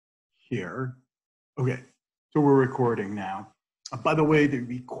here. Okay, so we're recording now. By the way, the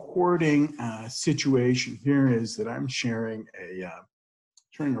recording situation here is that I'm sharing a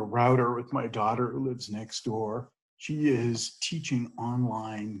router with my daughter who lives next door. She is teaching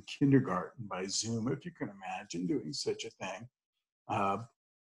online kindergarten by Zoom, if you can imagine doing such a thing.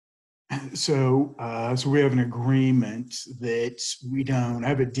 So we have an agreement that we don't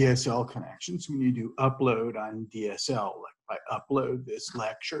have a DSL connection. So when you do upload on DSL, like if I upload this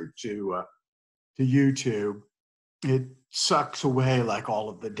lecture to YouTube, it sucks away like all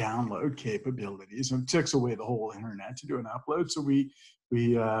of the download capabilities, and it takes away the whole internet to do an upload. So we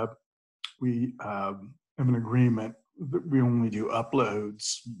have an agreement that we only do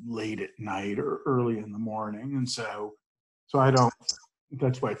uploads late at night or early in the morning, and so I don't.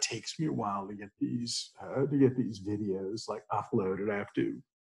 That's why it takes me a while to get these videos like uploaded. I have to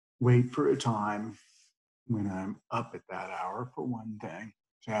wait for a time when I'm up at that hour for one thing.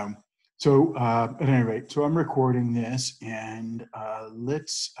 So at any rate, so I'm recording this, and I'm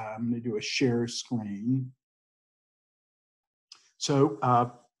going to do a share screen. So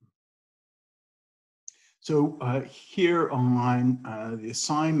here on the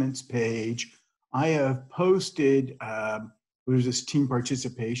assignments page, I have posted. There's this team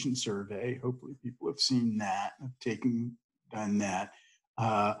participation survey. Hopefully, people have seen that. Done that.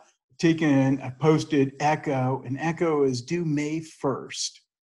 I posted Echo, and Echo is due May 1st.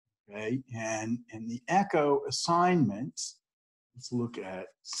 Okay, and the Echo assignments, let's look at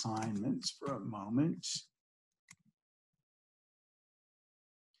assignments for a moment.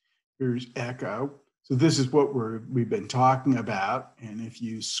 Here's Echo. So this is what we've been talking about. And if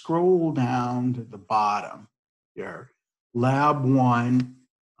you scroll down to the bottom here, Lab 1,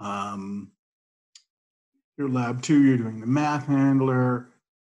 your Lab 2, you're doing the math handler.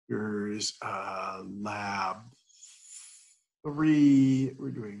 Here's Lab 3,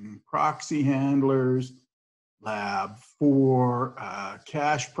 we're doing proxy handlers. Lab 4,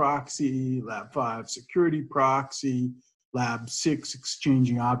 cache proxy. Lab 5, security proxy. Lab 6,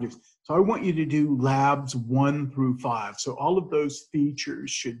 exchanging objects. So I want you to do labs 1 through 5. So all of those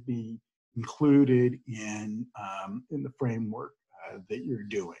features should be included in the framework that you're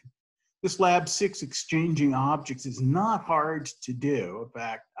doing. This lab 6, exchanging objects, is not hard to do. In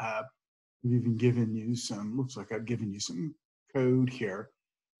fact, we've even given you some, looks like I've given you some code here.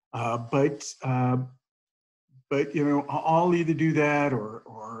 But you know, I'll either do that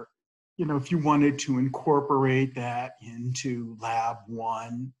or you know, if you wanted to incorporate that into Lab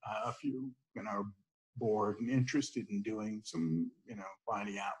 1, if you know, bored and interested in doing some, you know,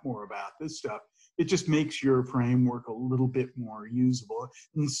 finding out more about this stuff, it just makes your framework a little bit more usable.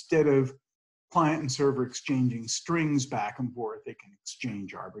 Instead of client and server exchanging strings back and forth, they can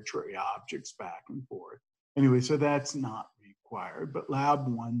exchange arbitrary objects back and forth. Anyway, so that's not required, but Lab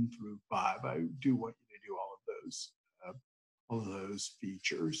 1 through 5, I do want you to do all of those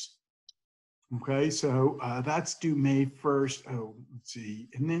features. Okay, so that's due May 1st. Oh, let's see.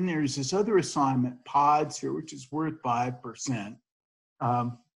 And then there's this other assignment, pods here, which is worth 5%.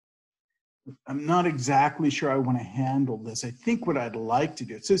 I'm not exactly sure I want to handle this. I think what I'd like to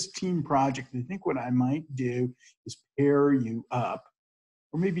do, it says team project. I think what I might do is pair you up,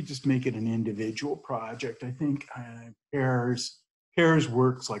 or maybe just make it an individual project. I think pairs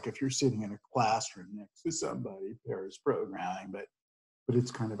works like if you're sitting in a classroom next to somebody, pairs programming, but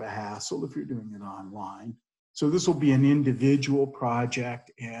it's kind of a hassle if you're doing it online. So this will be an individual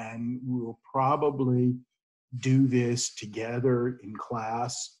project, and we'll probably do this together in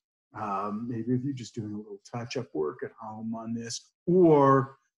class. Maybe if you're just doing a little touch-up work at home on this,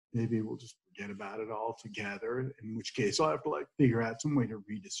 or maybe we'll just forget about it altogether, in which case I'll have to like figure out some way to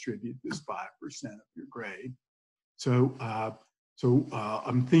redistribute this 5% of your grade. So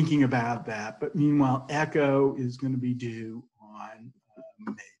I'm thinking about that, but meanwhile, Echo is going to be due on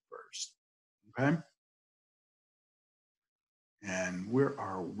May 1st, okay? And where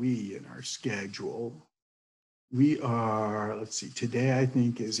are we in our schedule? We are, let's see, today I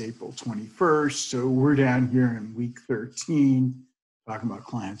think is April 21st, so we're down here in week 13, talking about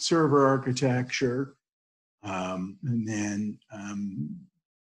client-server architecture, and then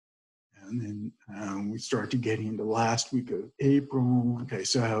we start to get into last week of April. Okay,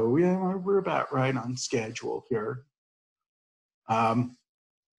 so yeah, we're about right on schedule here.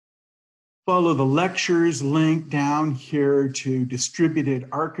 Follow the lectures link down here to distributed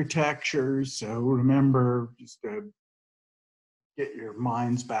architectures. So remember, just to get your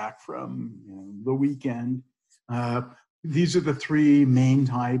minds back from the weekend. These are the 3 main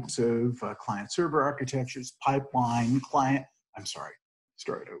types of client-server architectures: pipeline, client. I'm sorry,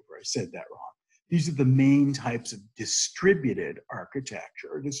 start over. I said that wrong. these are the main types of distributed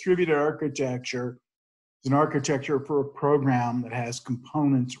architecture. Distributed architecture is an architecture for a program that has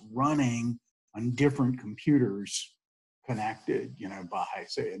components running on different computers connected, by,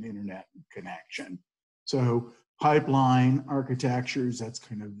 say, an internet connection. So pipeline architectures, that's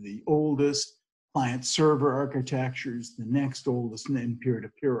kind of the oldest. Client server architectures, the next oldest, and then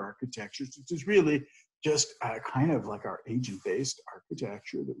peer-to-peer architectures, which is really just kind of like our agent-based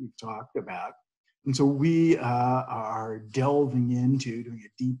architecture that we've talked about. And so we are delving into doing a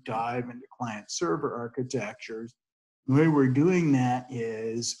deep dive into client server architectures. The way we're doing that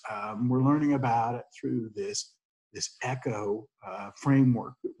is we're learning about it through this Echo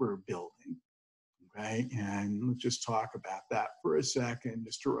framework that we're building. Okay, and let's just talk about that for a second,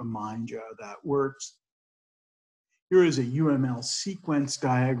 just to remind you how that works. Here is a UML sequence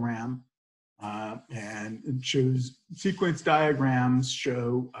diagram, and it shows sequence diagrams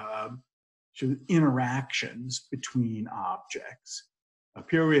show interactions between objects. Up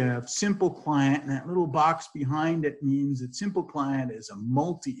here we have simple client, and that little box behind it means that simple client is a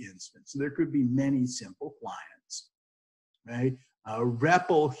multi-instance. So there could be many simple clients, right?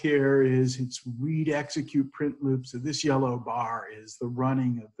 REPL here is its read, execute, print loop. So this yellow bar is the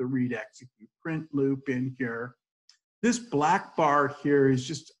running of the read, execute, print loop in here. This black bar here is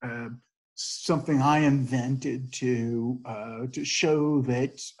just something I invented to show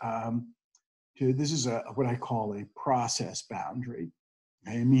that this is what I call a process boundary,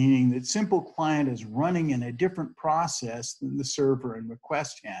 okay? Meaning that simple client is running in a different process than the server and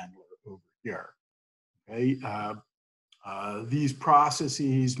request handler over here, okay? These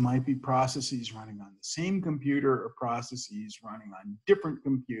processes might be processes running on the same computer or processes running on different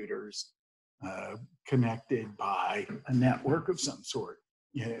computers connected by a network of some sort.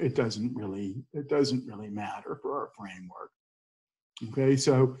 Yeah, it doesn't really matter for our framework. Okay,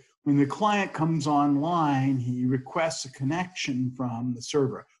 so when the client comes online, he requests a connection from the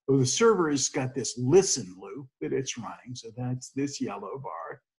server. So the server has got this listen loop that it's running. So that's this yellow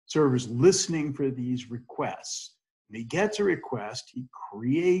bar. Server's listening for these requests. When he gets a request, he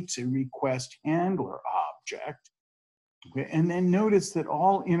creates a request handler object. Okay, and then notice that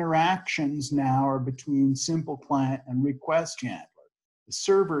all interactions now are between simple client and request handler. The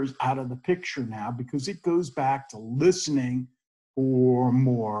server is out of the picture now because it goes back to listening for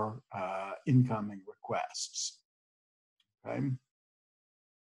more incoming requests. Okay.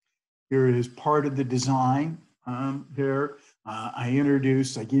 Here is part of the design. I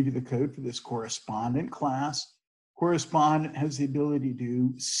gave you the code for this correspondent class. Correspondent has the ability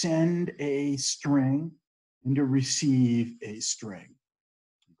to send a string and to receive a string.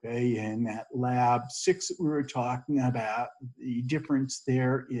 Okay, and that lab 6 that we were talking about, the difference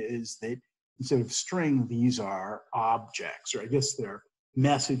there is that instead of string, these are objects, or I guess they're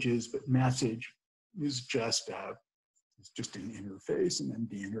messages, but message is just an interface, an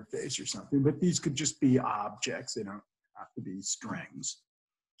empty interface or something. But these could just be objects. They don't have to be strings.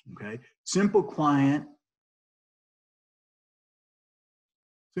 Okay, simple client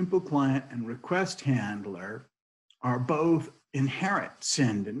and request handler are both inherit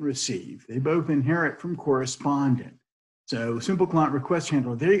send and receive. They both inherit from correspondent. So simple client, request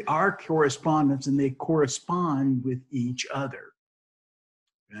handler, they are correspondents and they correspond with each other.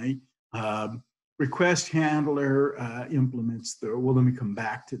 Okay? Request handler implements well, let me come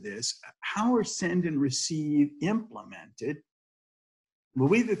back to this. How are send and receive implemented? The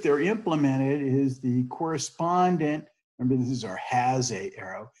way that they're implemented is the correspondent, remember this is our has a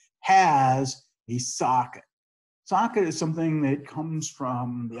arrow, has a socket. Socket is something that comes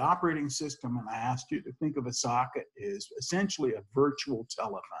from the operating system, and I asked you to think of a socket as essentially a virtual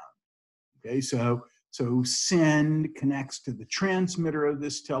telephone. Okay, so send connects to the transmitter of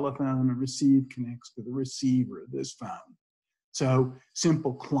this telephone, and receive connects to the receiver of this phone. So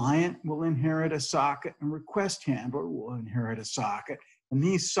simple client will inherit a socket, and request handler will inherit a socket. And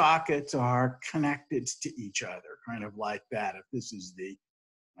these sockets are connected to each other, kind of like that. If this is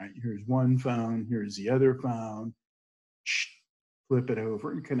right, here's one phone, here's the other phone, flip it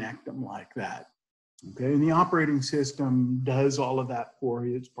over and connect them like that. Okay, and the operating system does all of that for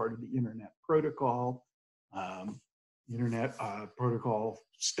you. It's part of the internet protocol, protocol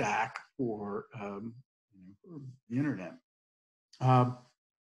stack for the internet.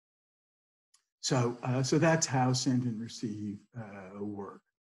 So that's how send and receive work.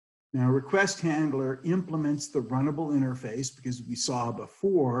 Now, request handler implements the runnable interface because we saw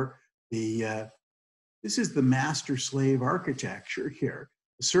before this is the master-slave architecture here.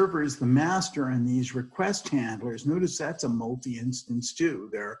 The server is the master, and these request handlers, notice that's a multi-instance too.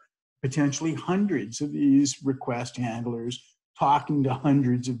 There are potentially hundreds of these request handlers talking to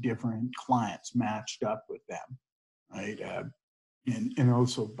hundreds of different clients matched up with them, right? And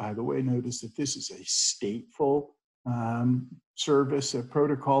also, by the way, notice that this is a stateful service, a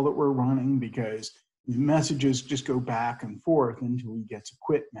protocol that we're running, because the messages just go back and forth until he gets a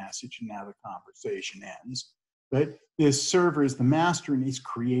quit message, and now the conversation ends. But this server is the master, and he's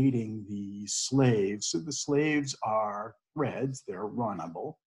creating these slaves. So the slaves are threads, they're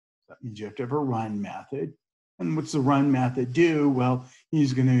runnable. That means you have to have a run method. And what's the run method do? Well,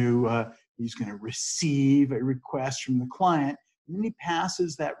 he's going to receive a request from the client, and then he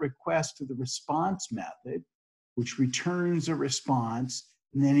passes that request to the response method, which returns a response,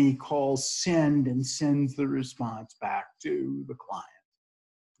 and then he calls send and sends the response back to the client.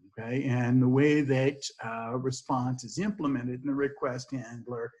 Okay, and the way that response is implemented in the request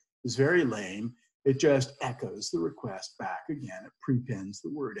handler is very lame. It just echoes the request back again. It prepends the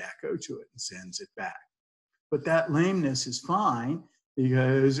word echo to it and sends it back. But that lameness is fine,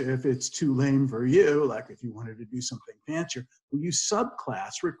 because if it's too lame for you, like if you wanted to do something fancier, well, you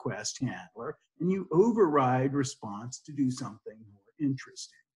subclass request handler and you override response to do something more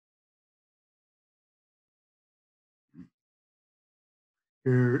interesting.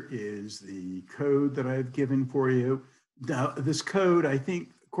 Here is the code that I've given for you. Now, this code, I think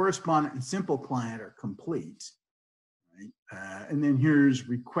correspondent and simple client are complete. Right? And then here's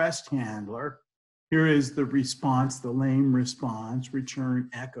request handler. Here is the response, the lame response, return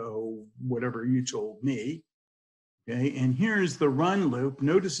echo, whatever you told me. Okay, and here's the run loop.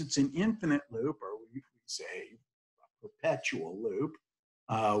 Notice it's an infinite loop, or we say a perpetual loop,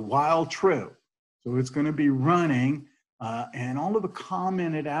 while true. So it's going to be running, and all of the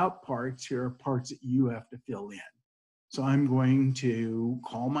commented out parts here are parts that you have to fill in. So I'm going to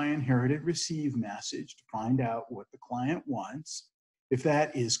call my inherited receive message to find out what the client wants. If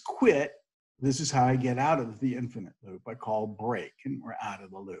that is quit, this is how I get out of the infinite loop. I call break, and we're out of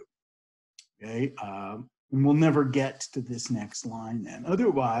the loop. Okay, and we'll never get to this next line then.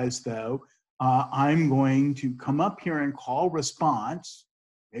 Otherwise, though, I'm going to come up here and call response,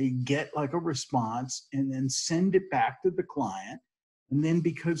 okay, get like a response, and then send it back to the client. And then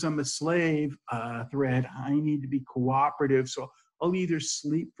because I'm a slave thread, I need to be cooperative. So I'll either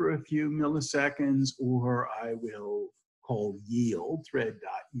sleep for a few milliseconds, or I will call yield,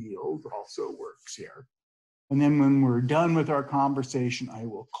 thread.yield also works here. And then when we're done with our conversation, I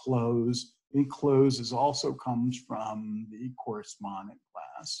will close. And close also comes from the correspondent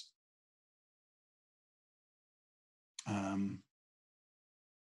class.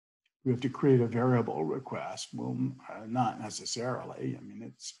 We have to create a variable request. Well, not necessarily. I mean,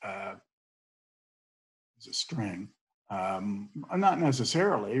 it's a string. Not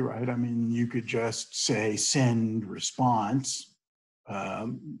necessarily, right? I mean, you could just say send response,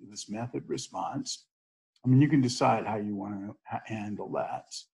 this method response. I mean, you can decide how you want to handle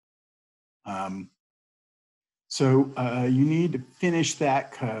that. So you need to finish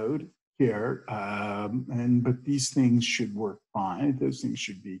that code here, but these things should work fine. Those things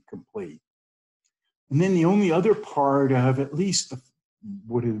should be complete. And then the only other part of at least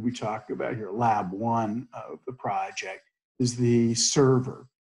what did we talk about here, lab 1 of the project, is the server.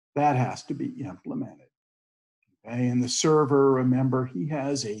 That has to be implemented. Okay, and the server, remember, he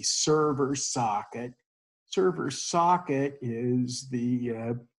has a server socket. Server socket is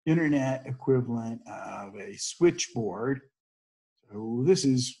the internet equivalent of a switchboard. So this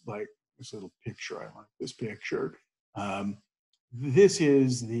is like this little picture. I like this picture. This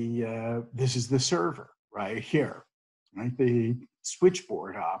is the server right here, right? The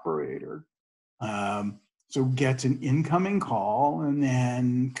switchboard operator. So gets an incoming call and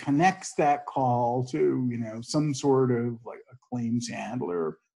then connects that call to some sort of like a claims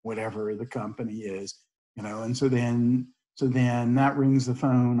handler, whatever the company is, and so then that rings the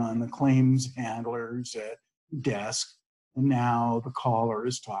phone on the claims handler's desk, and now the caller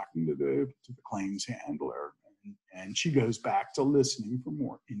is talking to the claims handler, and she goes back to listening for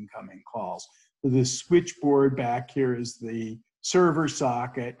more incoming calls. So this switchboard back here is the server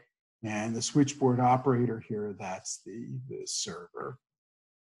socket, and the switchboard operator here, that's the server.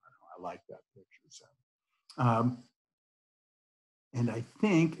 I like that picture. So, and I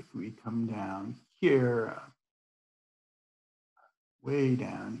think if we come down here, way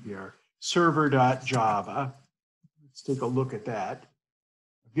down here, server.java, let's take a look at that.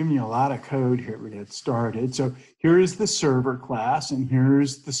 I've given you a lot of code here to get started. So here's the server class, and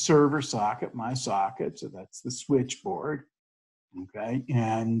here's the server socket, my socket. So that's the switchboard. Okay,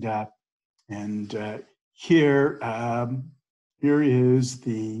 and here is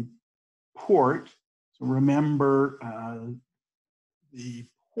the port. So remember, the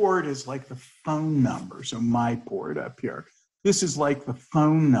port is like the phone number. So my port up here. This is like the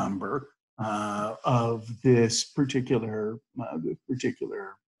phone number of this particular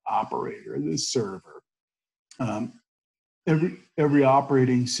operator, this server. Every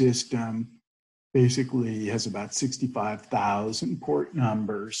operating system basically has about 65,000 port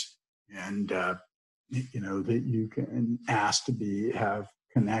numbers, and that you can ask to have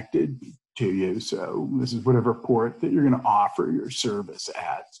connected to you. So this is whatever port that you're going to offer your service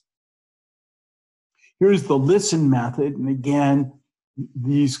at. Here's the listen method, and again,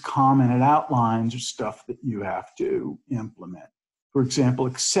 these commented outlines are stuff that you have to implement. For example,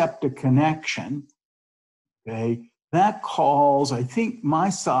 accept a connection. Okay, that calls, I think my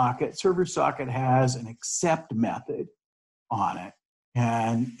socket, server socket, has an accept method on it.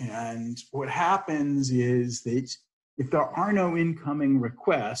 And what happens is that if there are no incoming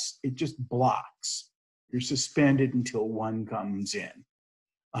requests, it just blocks. You're suspended until one comes in.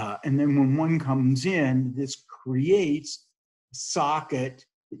 And then when one comes in, this creates a socket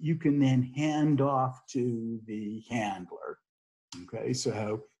that you can then hand off to the handler. Okay,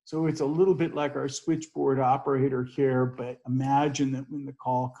 so it's a little bit like our switchboard operator here, but imagine that when the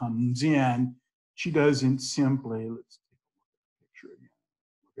call comes in, she doesn't simply, let's take a look at the picture again.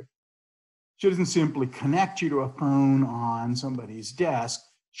 Okay. She doesn't simply connect you to a phone on somebody's desk.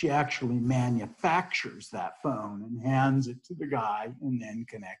 She actually manufactures that phone and hands it to the guy and then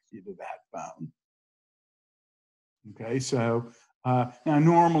connects you to that phone. Okay, so now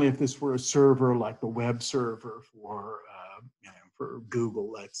normally if this were a server like the web server for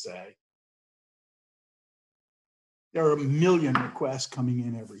Google, let's say, there are 1 million requests coming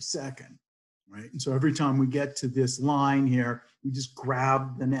in every second, right? And so every time we get to this line here, we just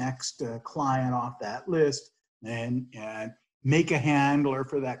grab the next client off that list and make a handler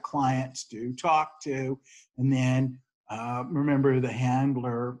for that client to talk to. And then remember, the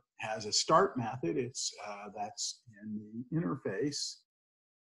handler has a start method. It's that's in the interface,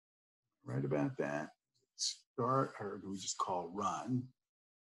 right about that. Start, or do we just call run?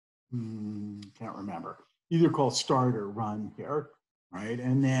 Can't remember. Either call start or run here, right?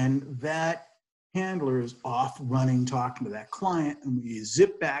 And then that handler is off running, talking to that client, and we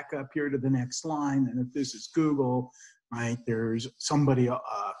zip back up here to the next line. And if this is Google, right, there's somebody, a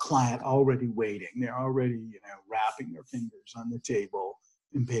client already waiting. They're already, wrapping their fingers on the table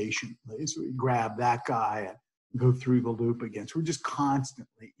impatiently. So we grab that guy and go through the loop again. So we're just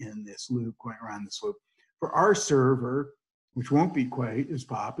constantly in this loop, going around this loop. For our server, which won't be quite as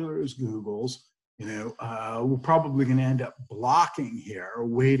popular as Google's, we're probably going to end up blocking here,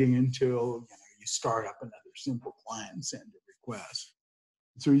 waiting until you start up another simple client and send a request.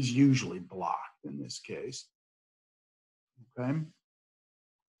 So he's usually blocked in this case. Okay.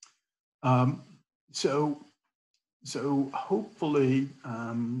 So hopefully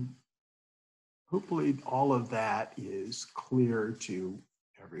all of that is clear to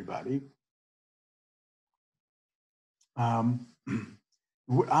everybody.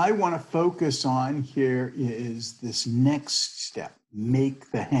 What I want to focus on here is this next step, make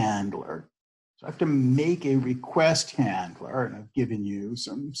the handler. So I have to make a request handler, and I've given you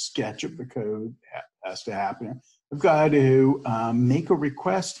some sketch of the code that has to happen. I've got to make a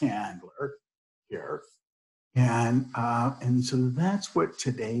request handler here. And so that's what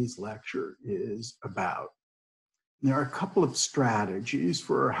today's lecture is about. And there are a couple of strategies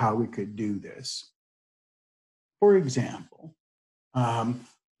for how we could do this. For example,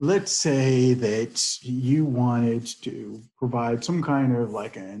 let's say that you wanted to provide some kind of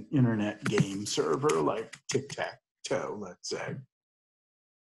like an internet game server, like tic-tac-toe, let's say.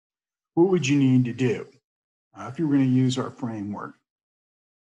 What would you need to do if you were going to use our framework?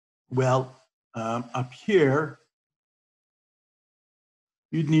 Well, up here,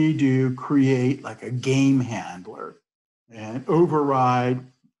 you'd need to create like a game handler and override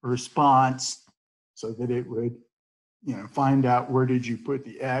a response so that it would find out where did you put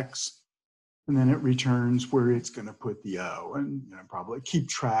the X, and then it returns where it's going to put the O, and probably keep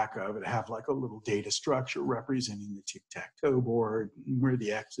track of it, have like a little data structure representing the tic-tac-toe board, where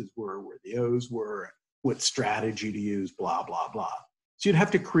the X's were, where the O's were, what strategy to use, blah, blah, blah. So you'd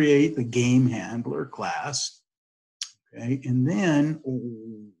have to create the game handler class, okay? And then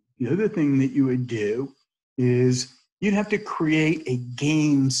the other thing that you would do is you'd have to create a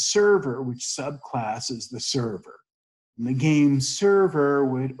game server, which subclasses the server. And the game server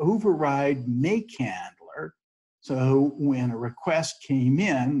would override make handler. So when a request came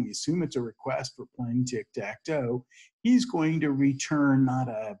in, we assume it's a request for playing tic-tac-toe, he's going to return not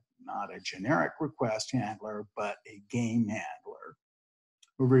a generic request handler, but a game handler.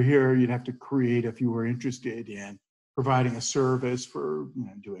 Over here, you'd have to create, if you were interested in providing a service for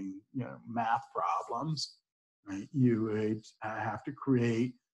doing math problems, right? You would have to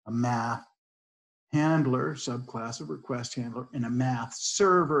create a math handler, subclass of request handler, and a math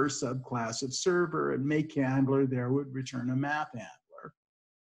server, subclass of server, and make handler there would return a math handler.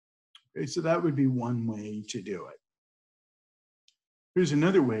 Okay, so that would be one way to do it. Here's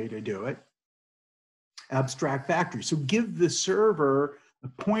another way to do it. Abstract factory. So give the server a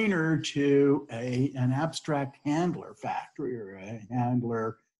pointer to an abstract handler factory or a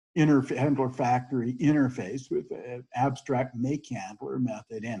handler factory interface with an abstract make handler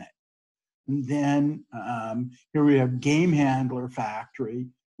method in it. And then here we have game handler factory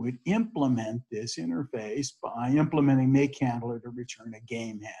would implement this interface by implementing make handler to return a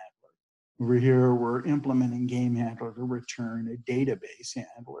game handler. Over here, we're implementing game handler to return a database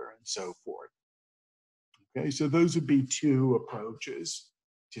handler and so forth. Okay, so those would be two approaches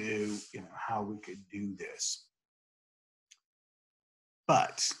to how we could do this.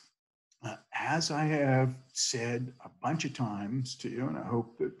 But as I have said a bunch of times to you, and I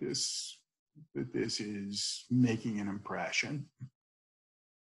hope that this is making an impression,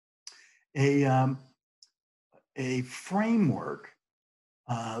 a framework,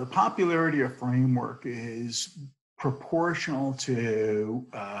 the popularity of framework is proportional to,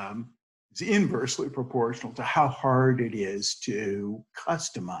 is inversely proportional to how hard it is to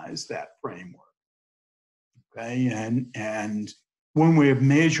customize that framework. Okay, and one way of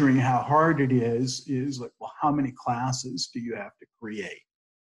measuring how hard it is like, well, how many classes do you have to create?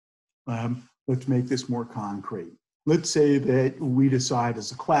 Let's make this more concrete. Let's say that we decide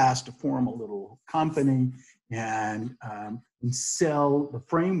as a class to form a little company and sell the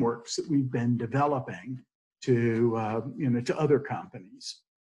frameworks that we've been developing to to other companies.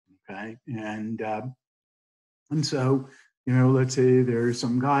 Okay, and so let's say there's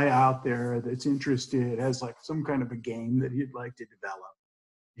some guy out there that's interested, has like some kind of a game that he'd like to develop,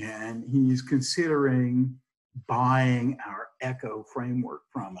 and he's considering buying our Echo framework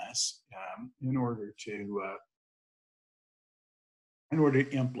from us in order to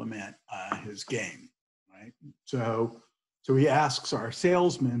implement his game, right? So he asks our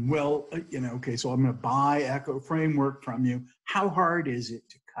salesman, well, okay, so I'm going to buy Echo framework from you. How hard is it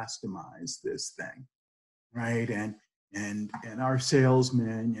to customize this thing, right? And our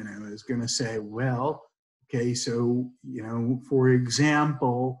salesman, is going to say, well, okay, so for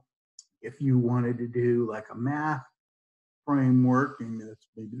example, if you wanted to do like a math framework, and that's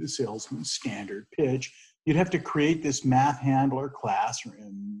maybe the salesman's standard pitch, you'd have to create this math handler class,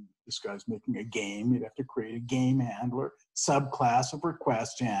 and this guy's making a game. You'd have to create a game handler, subclass of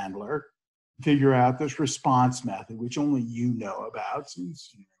request handler, figure out this response method, which only you know about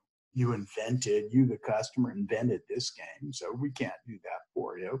since you the customer, invented this game, so we can't do that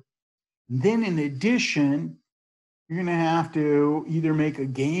for you. And then in addition, you're going to have to either make a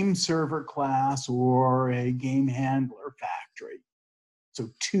game server class or a game handler factory. So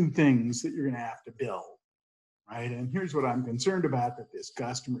two things that you're going to have to build, right? And here's what I'm concerned about, that this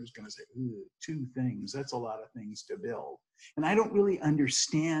customer is going to say, ooh, two things, that's a lot of things to build. And I don't really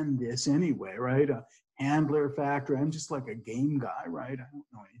understand this anyway, right? A handler factory, I'm just like a game guy, right? I don't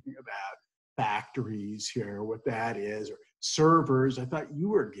know anything about factories here, what that is, or servers. I thought you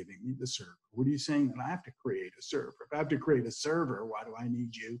were giving me the server. What are you saying that I have to create a server? If I have to create a server, why do I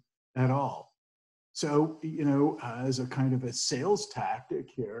need you at all? So, as a kind of a sales tactic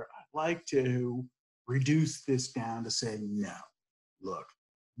here, I'd like to reduce this down to say, no, look,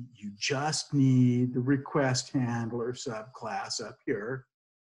 you just need the request handler subclass up here.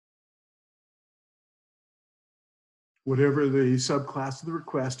 Whatever the subclass of the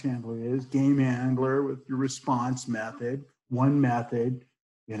request handler is, game handler with your response method, one method,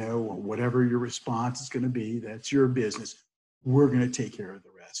 whatever your response is going to be, that's your business. We're going to take care of the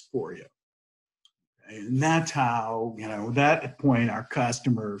rest for you. Okay? And that's how, at that point, our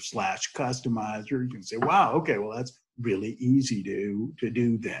customer / customizer can say, wow, okay, well, that's really easy to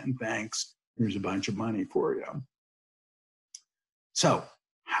do then. Thanks. Here's a bunch of money for you. So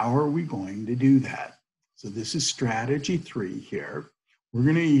how are we going to do that? So this is strategy 3 here. We're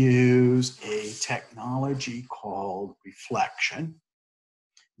going to use a technology called reflection.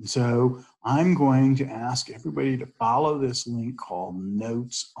 And so I'm going to ask everybody to follow this link called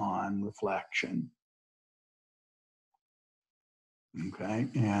Notes on Reflection. Okay,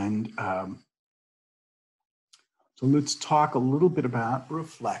 and so let's talk a little bit about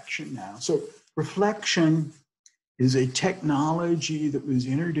reflection now. So reflection is a technology that was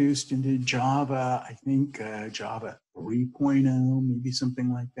introduced into Java, I think Java 3.0, maybe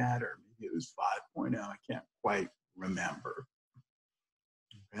something like that, or maybe it was 5.0, I can't quite remember.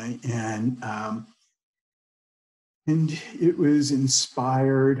 Okay, and it was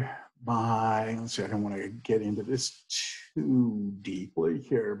inspired let's see, I don't want to get into this too deeply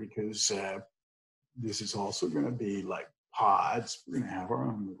here because this is also going to be like pods. We're going to have our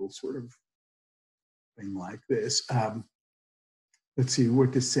own little sort of thing like this. Let's see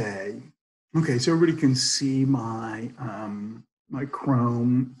what to say. Okay, so everybody can see my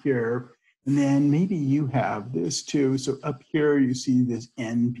Chrome here. And then maybe you have this too. So up here you see this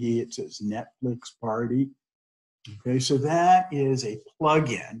NP, it says Netflix Party. Okay, so that is a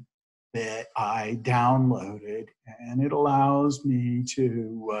plugin that I downloaded, and it allows me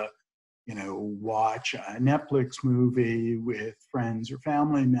to, watch a Netflix movie with friends or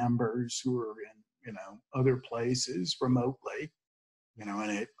family members who are in, other places remotely. And I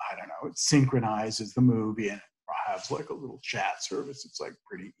don't know, it synchronizes the movie and it has like a little chat service. It's like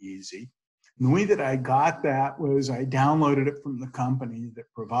pretty easy. And the way that I got that was I downloaded it from the company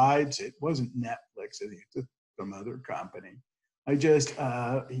that provides it. It wasn't Netflix, I think it's some other company. I just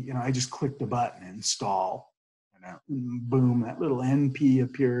clicked a button, install, and boom, that little NP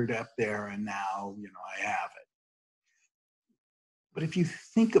appeared up there, and now, I have it. But if you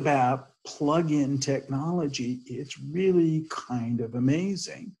think about plug-in technology, it's really kind of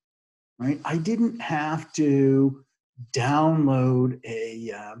amazing, right? I didn't have to download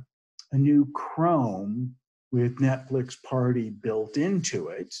a new Chrome with Netflix Party built into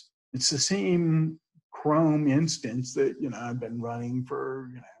it. It's the same Chrome instance that I've been running for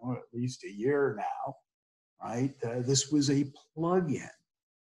at least a year now, right? This was a plugin,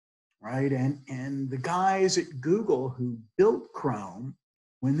 right? And the guys at Google who built Chrome,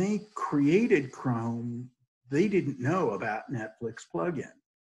 when they created Chrome, they didn't know about Netflix plugin,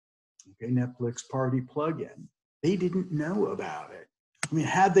 okay, Netflix Party plugin. They didn't know about it. I mean,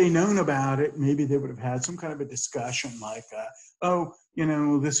 had they known about it, maybe they would have had some kind of a discussion like,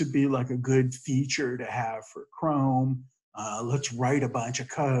 this would be like a good feature to have for Chrome. Let's write a bunch of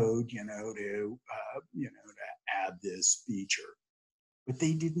code, to add this feature. But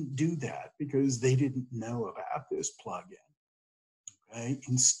they didn't do that because they didn't know about this plugin. Okay?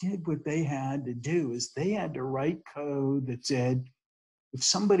 Instead, what they had to do is they had to write code that said, if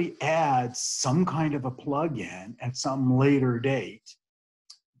somebody adds some kind of a plugin at some later date,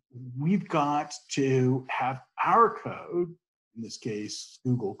 we've got to have our code, in this case,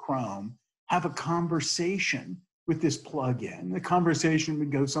 Google Chrome, have a conversation with this plugin. The conversation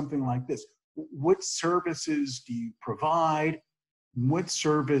would go something like this. What services do you provide? What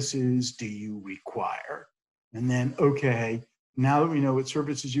services do you require? And then, okay, now that we know what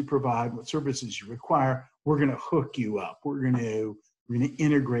services you provide, what services you require, we're going to hook you up. We're going to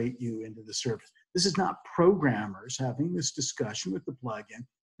integrate you into the service. This is not programmers having this discussion with the plugin.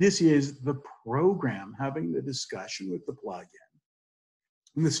 This is the program having the discussion with the plugin.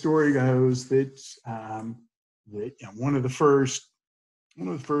 And the story goes that, one of the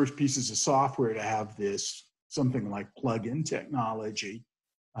first pieces of software to have this something like plug-in technology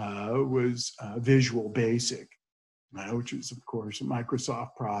was Visual Basic, which is, of course, a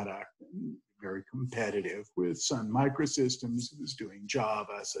Microsoft product, and very competitive with Sun Microsystems, who was doing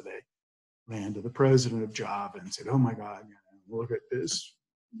Java. So they ran to the president of Java and said, "Oh my God, look at this!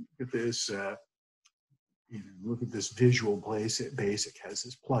 Look at this! Look at this Visual Basic has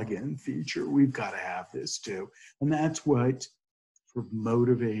this plug-in feature. We've got to have this too." And that's what sort of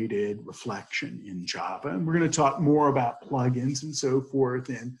motivated reflection in Java. And we're going to talk more about plugins and so forth.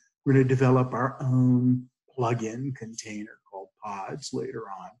 And we're going to develop our own plugin container called pods later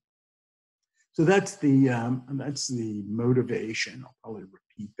on. So that's the motivation. I'll probably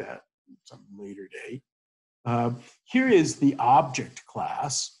repeat that at some later date. Here is the object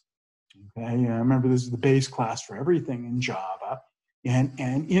class. Okay, remember this is the base class for everything in Java. And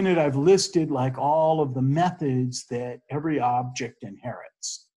in it, I've listed like all of the methods that every object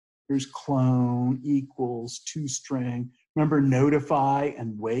inherits. Here's clone, equals, toString. Remember notify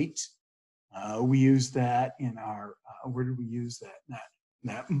and wait? We use that in our, where did we use that? In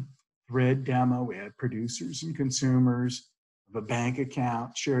that thread demo, we had producers and consumers of a bank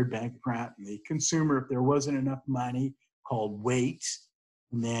account, shared bank account, and the consumer, if there wasn't enough money, called wait.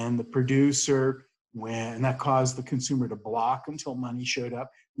 And then the producer, and that caused the consumer to block until money showed up.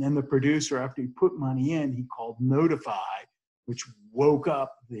 And then the producer, after he put money in, he called notify, which woke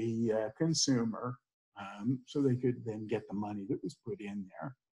up the consumer so they could then get the money that was put in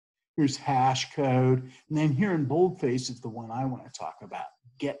there. Here's hash code. And then here in boldface is the one I want to talk about,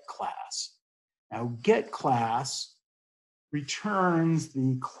 get class. Now, get class returns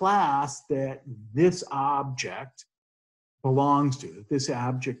the class that this object belongs to, that this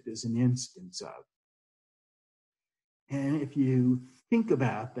object is an instance of. And if you think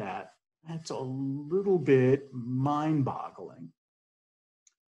about that, that's a little bit mind-boggling.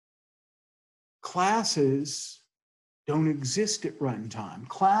 Classes don't exist at runtime.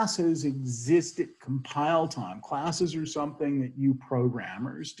 Classes exist at compile time. Classes are something that you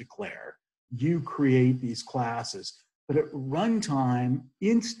programmers declare. You create these classes. But at runtime,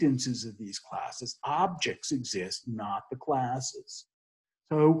 instances of these classes, objects exist, not the classes.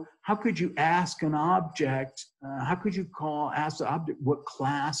 So how could you ask an object, how could you ask the object, what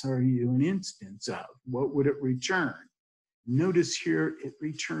class are you an instance of? What would it return? Notice here, it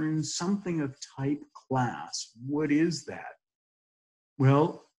returns something of type class. What is that?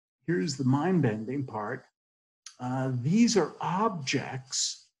 Well, here's the mind-bending part. These are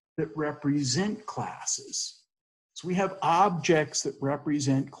objects that represent classes. So we have objects that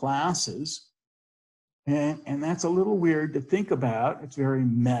represent classes, and that's a little weird to think about. It's very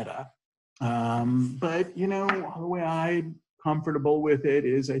meta. But, you know, the way I'm comfortable with it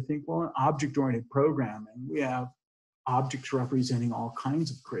is I think, well, in object-oriented programming, we have objects representing all kinds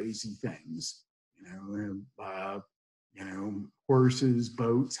of crazy things, horses,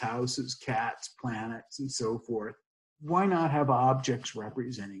 boats, houses, cats, planets, and so forth. Why not have objects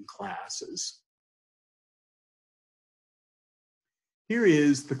representing classes? Here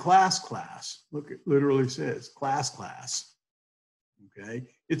is the class. Look, it literally says class. Okay,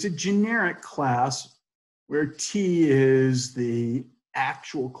 it's a generic class where T is the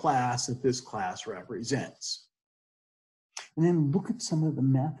actual class that this class represents. And then look at some of the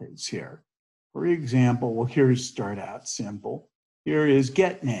methods here. For example, well, here's start out simple. Here is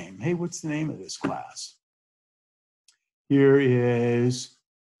get name. Hey, what's the name of this class? Here is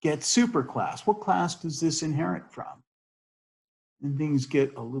get superclass. What class does this inherit from? And things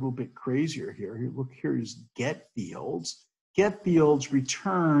get a little bit crazier here. Look, here's get fields. Get fields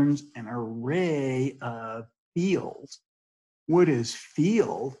returns an array of fields. What is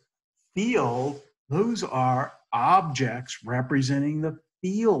field? Field, those are objects representing the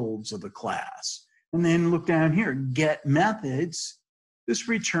fields of the class. And then look down here, get methods. This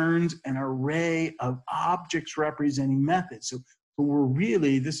returns an array of objects representing methods. So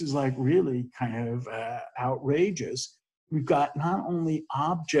this is like really kind of outrageous. We've got not only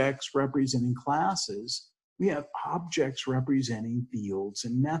objects representing classes, we have objects representing fields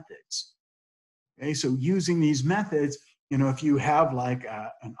and methods. Okay, so using these methods, if you have like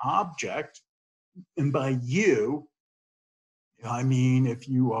an object, and by you, I mean if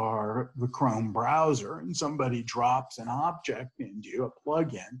you are the Chrome browser and somebody drops an object into you, a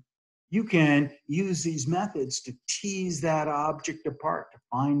plugin, you can use these methods to tease that object apart, to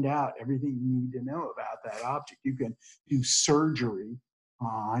find out everything you need to know about that object. You can do surgery.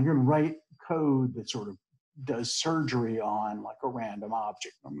 You can write code that sort of does surgery on like a random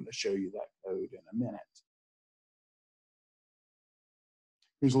object. I'm going to show you that code in a minute.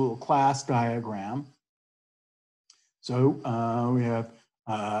 Here's a little class diagram. So we have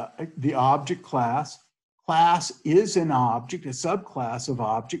the object class. Class is an object, a subclass of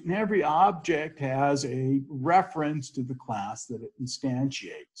object, and every object has a reference to the class that it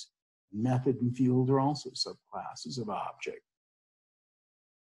instantiates. Method and field are also subclasses of object.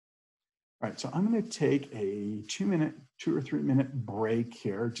 All right, so I'm going to take a 2 or 3 minute break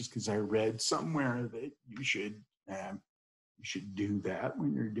here, just because I read somewhere that you should do that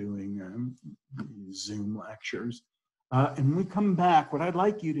when you're doing Zoom lectures. And when we come back, what I'd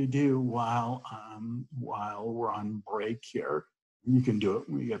like you to do while we're on break here, and you can do it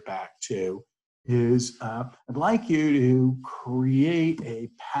when we get back too, is I'd like you to create a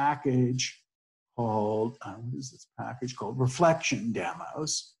package called, what is this package called? Reflection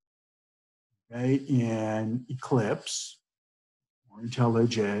Demos, okay, in Eclipse or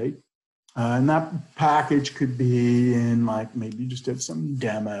IntelliJ. And that package could be in like maybe just have some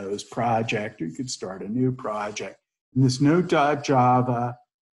demos project, or you could start a new project. And this node.java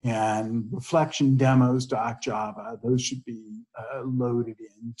and reflection demos.java, those should be loaded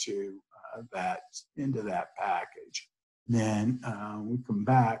into that package. Then we come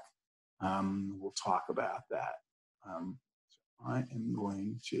back, we'll talk about that. So I am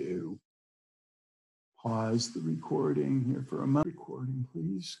going to pause the recording here for a moment. Recording,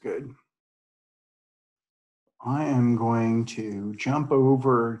 please. Good. I am going to jump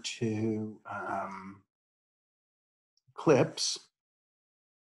over to Eclipse.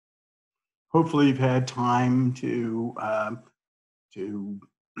 Hopefully you've had time to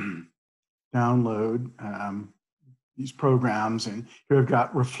download these programs. And here I've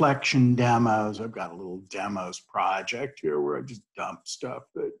got reflection demos. I've got a little demos project here where I just dump stuff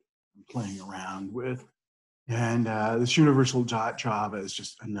that I'm playing around with. And this universal.java is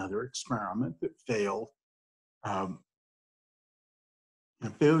just another experiment that failed.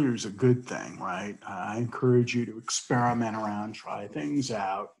 Failure is a good thing, right? I encourage you to experiment around, try things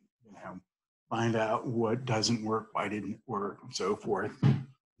out. find out what doesn't work, why didn't it work, and so forth.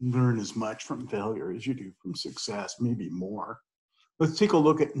 Learn as much from failure as you do from success, maybe more. Let's take a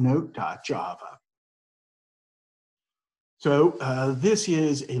look at note.java. So this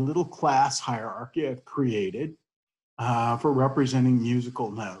is a little class hierarchy I've created for representing musical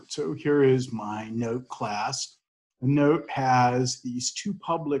notes. So here is my note class. A note has these two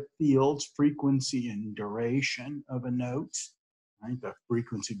public fields, frequency and duration of a note. Right? The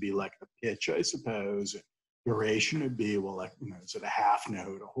frequency would be like the pitch, I suppose. Duration would be, well, like, is it a half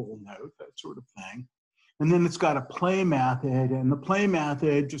note, a whole note, that sort of thing. And then it's got a play method, and the play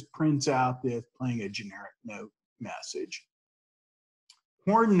method just prints out this playing a generic note message.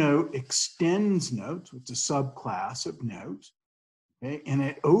 Horn note extends notes, it's a subclass of notes, okay? And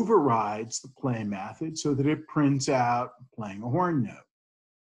it overrides the play method so that it prints out playing a horn note.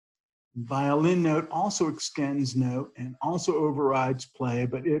 Violin note also extends note and also overrides play,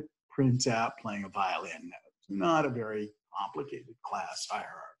 but it prints out playing a violin note. So not a very complicated class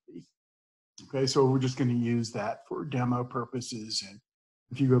hierarchy. Okay, so we're just going to use that for demo purposes. And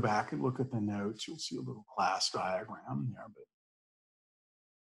if you go back and look at the notes, you'll see a little class diagram there.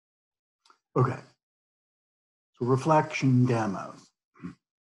 But okay, so reflection demos.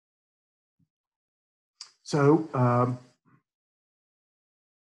 So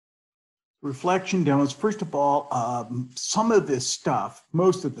reflection demos, first of all, some of this stuff,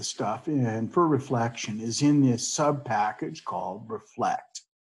 most of the stuff for reflection is in this sub package called reflect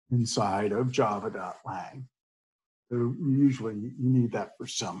inside of java.lang. So usually you need that for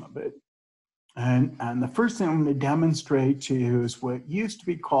some of it. And the first thing I'm going to demonstrate to you is what used to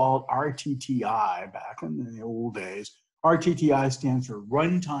be called RTTI back in the old days. RTTI stands for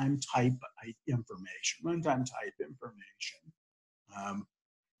runtime type information, runtime type information.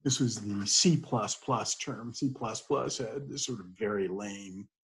 This was the C++ term. C++ had this sort of very lame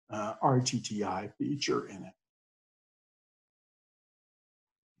RTTI feature in it.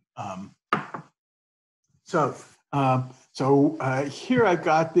 So here I've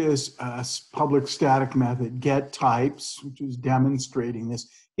got this public static method, getTypes, which is demonstrating this.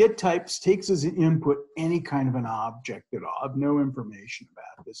 GetTypes takes as an input any kind of an object at all. I have no information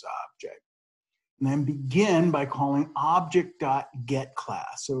about this object. And then begin by calling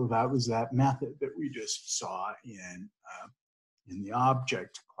object.getClass. So that was that method that we just saw in the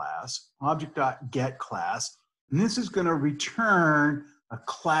object class, object.getClass. And this is going to return a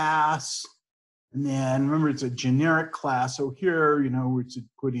class. And then remember, it's a generic class. So here, we should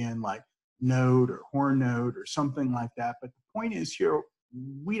put in like note or horn note or something like that. But the point is here,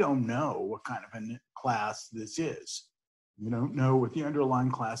 we don't know what kind of a class this is. We don't know what the underlying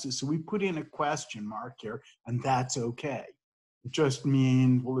class is. So we put in a question mark here, and that's okay. It just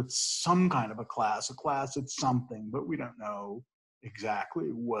means, well, it's some kind of a class it's something, but we don't know exactly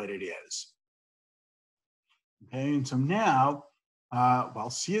what it is. Okay, and so now,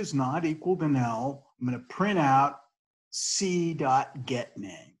 while C is not equal to null, I'm going to print out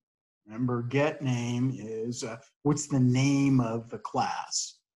c.getName. Remember, getName is what's the name of the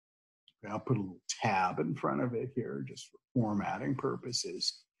class. Okay, I'll put a little tab in front of it here just for formatting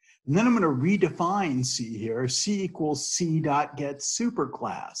purposes. And then I'm going to redefine C here. C equals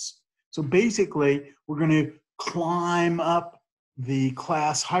c.getSuperClass. So basically, we're going to climb up the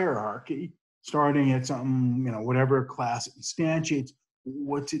class hierarchy, starting at something, whatever class it instantiates.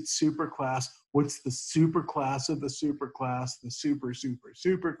 What's its superclass? What's the superclass of the superclass, the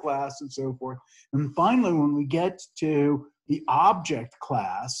superclass, and so forth. And finally, when we get to the object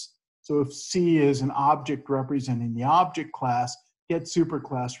class, so if C is an object representing the object class,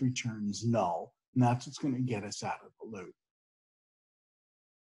 getSuperClass returns null. And that's what's going to get us out of the loop.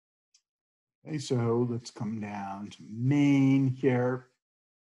 Okay, so let's come down to main here.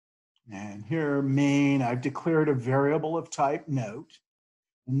 And here, main, I've declared a variable of type note.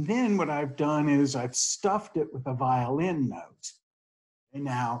 And then what I've done is I've stuffed it with a violin note. And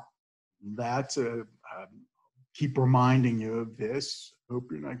now, that's keep reminding you of this. Hope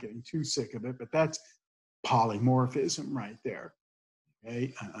you're not getting too sick of it, but that's polymorphism right there.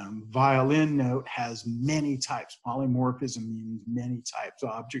 Okay, violin note has many types. Polymorphism means many types.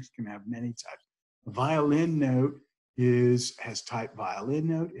 Objects can have many types. A violin note has type violin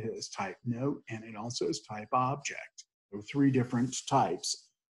note, it has type note, and it also has type object. There are 3 different types.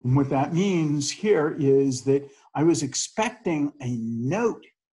 And what that means here is that I was expecting a note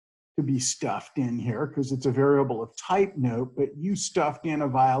to be stuffed in here because it's a variable of type note, but you stuffed in a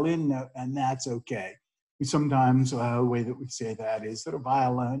violin note, and that's okay. We sometimes, the way that we say that is that a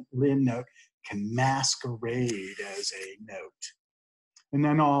violin note can masquerade as a note. And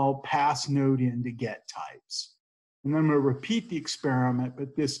then I'll pass note into getTypes. And then I'm going to repeat the experiment,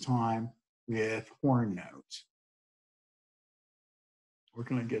 but this time with horn notes. We're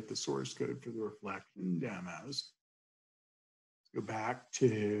going to get the source code for the reflection demos. Let's go back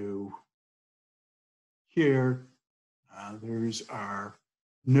to here. There's our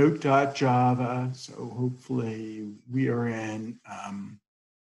note.java. So hopefully we are in,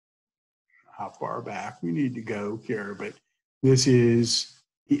 how far back we need to go here, but this is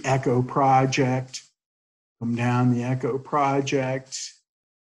the Echo project. Come down the Echo project.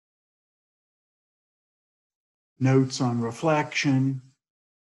 Notes on reflection.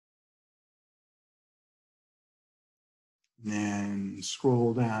 And then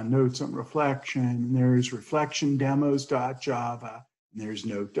scroll down, notes on reflection, and there's reflection demos.java, and there's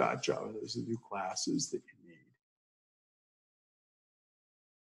note.java. Those are the classes that you need.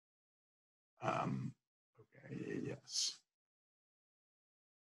 Okay, yes.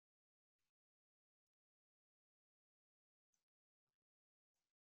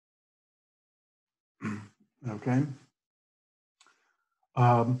 Okay.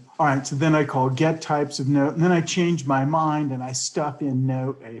 All right, so then I call get types of note, and then I change my mind and I stuff in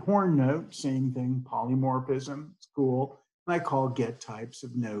note a horn note, same thing, polymorphism, it's cool. And I call get types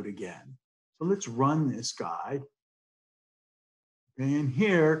of note again. So let's run this guy. Okay, and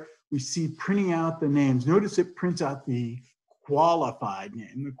here we see printing out the names. Notice it prints out the qualified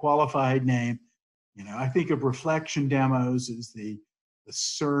name. The qualified name, you know, I think of reflection demos as the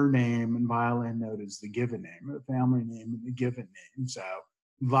surname and violin note is the given name, or the family name and the given name. So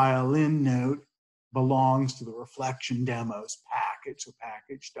violin note belongs to the reflection demos package, so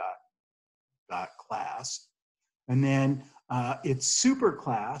package.class. And then its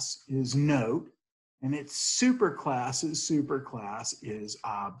superclass is note, and its superclass is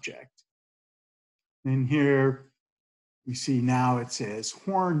object. And here we see now it says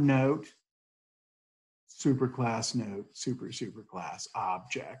horn note, superclass note, superclass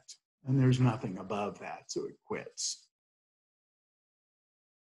object, and there's nothing above that, so it quits.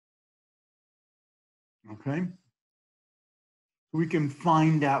 Okay? We can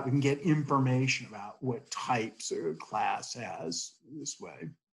find out, we can get information about what types a class has this way.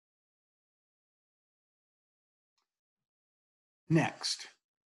 Next,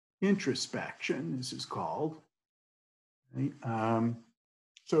 introspection, this is called. Okay?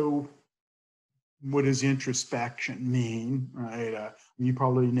 So what does introspection mean, right? You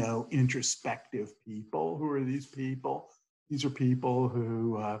probably know introspective people. Who are these people? These are people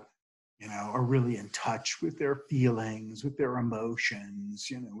who, you know, are really in touch with their feelings, with their emotions,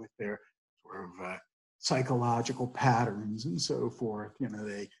 you know, with their sort of psychological patterns and so forth. You know,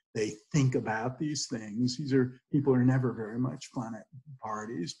 they think about these things. These are people who are never very much fun at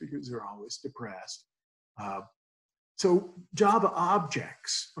parties because they're always depressed. So Java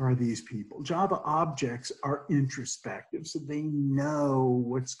objects are these people. Java objects are introspective, so they know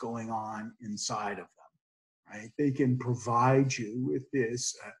what's going on inside of them, right? They can provide you with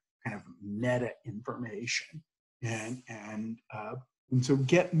this kind of meta information. And so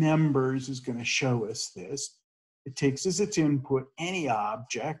get members is going to show us this. It takes as its input any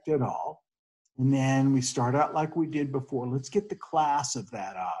object at all. And then we start out like we did before. Let's get the class of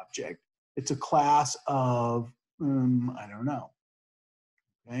that object. It's a class of I don't know.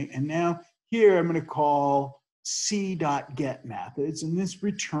 Okay, and now here I'm going to call c.get methods, and this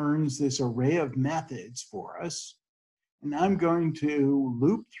returns this array of methods for us. And I'm going to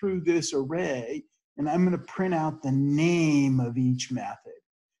loop through this array, and I'm going to print out the name of each method.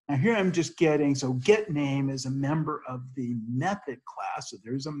 Now here I'm just getting, so get name is a member of the method class. So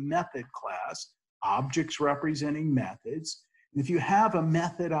there's a method class, objects representing methods. And if you have a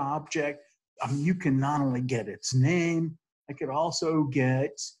method object, you can not only get its name, I could also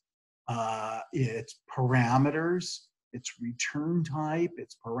get its parameters, its return type,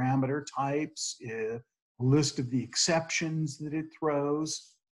 its parameter types, a list of the exceptions that it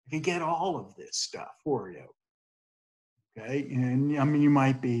throws. I could get all of this stuff for you. Okay, and I mean, you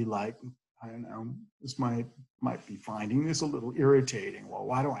might be like, I don't know, this might be finding this a little irritating. Well,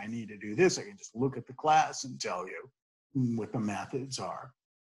 why do I need to do this? I can just look at the class and tell you what the methods are.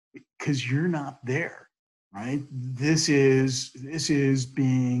 Because you're not there, right? This is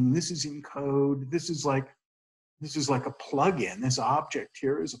in code. This is like a plugin. This object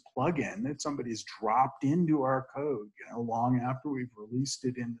here is a plugin that somebody's dropped into our code, you know, long after we've released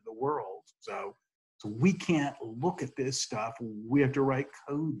it into the world. So we can't look at this stuff. We have to write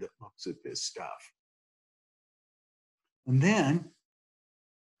code that looks at this stuff. And then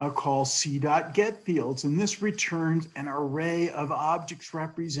I'll call c.get fields, and this returns an array of objects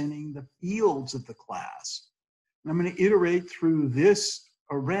representing the fields of the class. And I'm going to iterate through this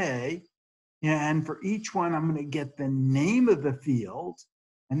array, and for each one, I'm going to get the name of the field,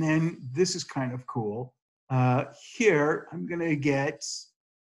 And then this is kind of cool. Here, I'm going to get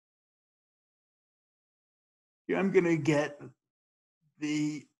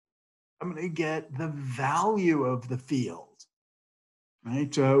the value of the field,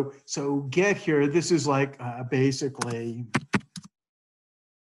 right? So get here, this is like basically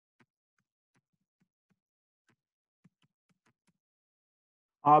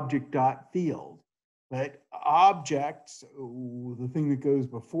object.field. But object, so the thing that goes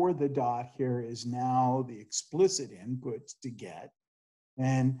before the dot here is now the explicit inputs to get.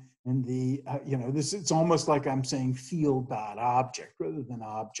 And the, this, it's almost like I'm saying field.object rather than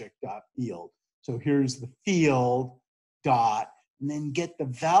object.field. So here's the field dot, and then get the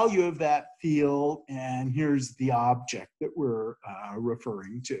value of that field, and here's the object that we're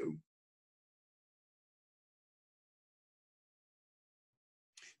referring to.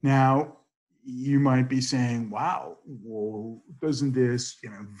 Now, you might be saying, wow, well, doesn't this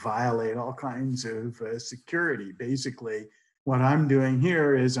violate all kinds of security? Basically, what I'm doing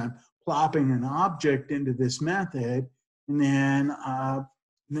here is I'm plopping an object into this method, and then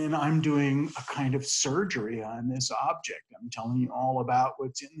I'm doing a kind of surgery on this object. I'm telling you all about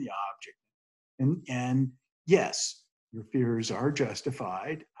what's in the object. And yes, your fears are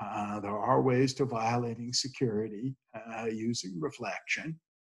justified. There are ways to violating security using reflection.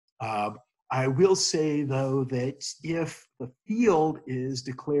 I will say, though, that if the field is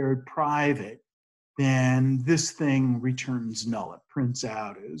declared private, then this thing returns null. It prints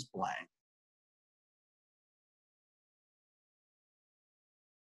out as blank.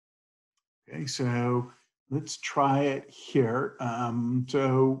 Okay, so let's try it here.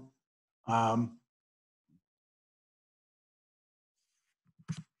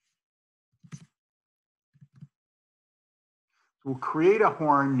 We'll create a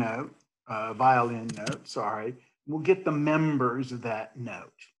horn note, violin note, sorry. We'll get the members of that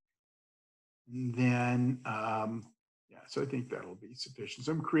note. And then, yeah, so I think that'll be sufficient.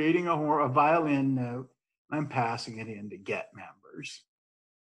 So I'm creating a violin note, and I'm passing it into get members.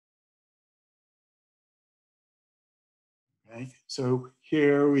 Okay, so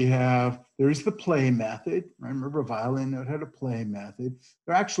here we have, there's the play method. Remember, a violin note had a play method.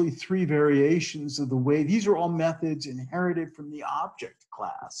 There are actually 3 variations of the way, these are all methods inherited from the object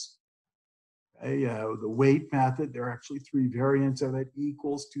class. Okay, the wait method, there are actually 3 variants of it: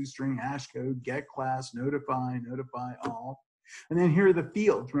 equals, 2-string hash code, get class, notify, notify all. And then here are the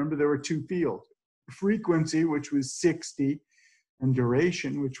fields. Remember, there were 2 fields: frequency, which was 60, and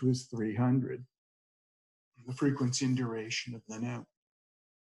duration, which was 300. The frequency and duration of the note.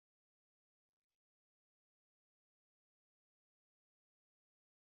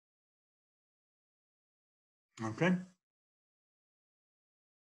 Okay.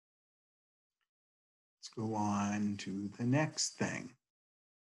 Let's go on to the next thing.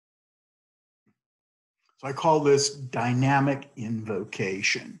 So I call this dynamic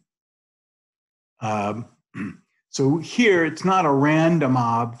invocation. So here, it's not a random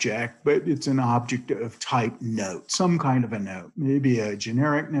object, but it's an object of type note, some kind of a note, maybe a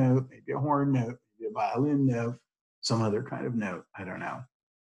generic note, maybe a horn note, maybe a violin note, some other kind of note, I don't know.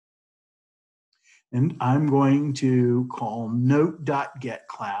 And I'm going to call note.get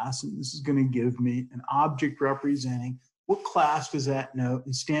class, and this is going to give me an object representing what class does that note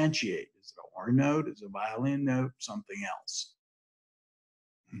instantiate. Is it a horn note? Is it a violin note? Something else.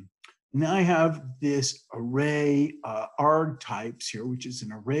 Now I have this array arg types here, which is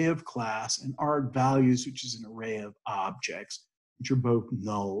an array of class, and arg values, which is an array of objects, which are both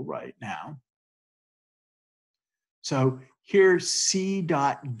null right now. So here's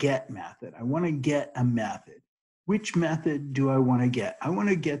c.get method. I want to get a method. Which method do I want to get? I want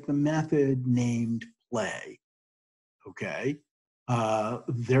to get the method named play. Okay.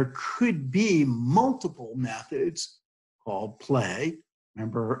 There could be multiple methods called play.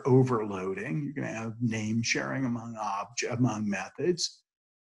 Remember, overloading. You're going to have name sharing among methods.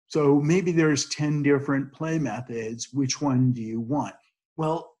 So maybe there's 10 different play methods. Which one do you want?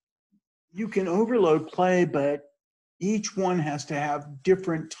 Well, you can overload play, but each one has to have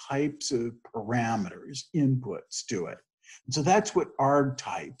different types of parameters, inputs to it. And so that's what arg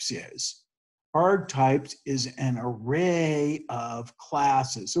types is. Arg types is an array of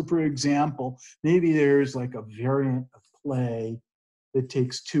classes. So for example, maybe there's like a variant of play that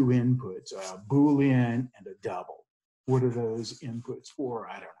takes 2 inputs, a Boolean and a double. What are those inputs for?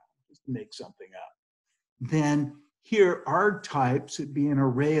 I don't know, just make something up. Then here, arg types would be an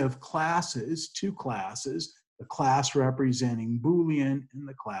array of classes, 2 classes, the class representing Boolean and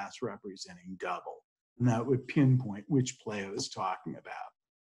the class representing double. And that would pinpoint which play I was talking about.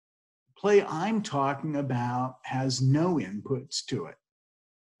 The play I'm talking about has no inputs to it.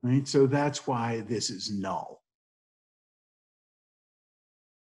 right? So that's why this is null.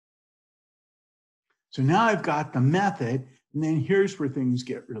 So now I've got the method, and then here's where things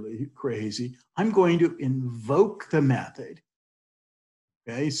get really crazy. I'm going to invoke the method.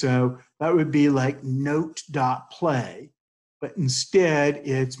 Okay, so that would be like note.play, but instead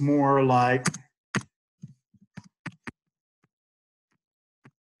it's more like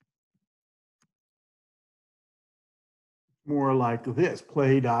this,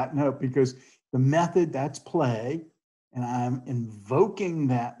 play.note, because the method, that's play, and I'm invoking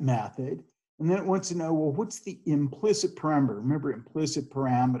that method. And then it wants to know, well, what's the implicit parameter? Remember, implicit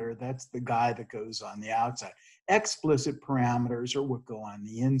parameter, that's the guy that goes on the outside. Explicit parameters are what go on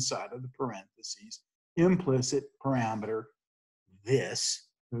the inside of the parentheses. Implicit parameter, this,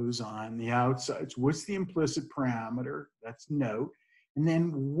 goes on the outside. So what's the implicit parameter? That's note. And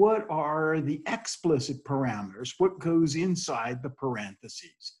then what are the explicit parameters? What goes inside the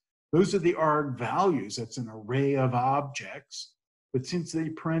parentheses? Those are the arg values. That's an array of objects. But since the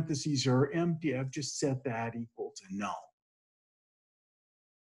parentheses are empty, I've just set that equal to null.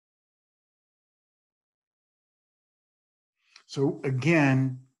 So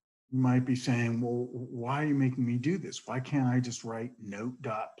again, you might be saying, well, why are you making me do this? Why can't I just write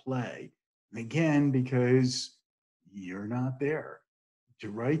note.play? And again, because you're not there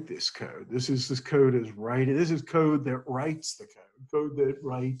to write this code. This code is writing. This is code that writes the code that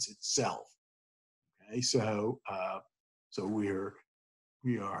writes itself. Okay, so we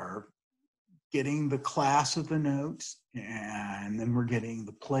are getting the class of the notes, and then we're getting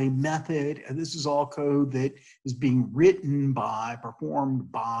the play method. And this is all code that is being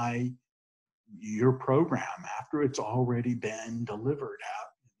performed by your program after it's already been delivered out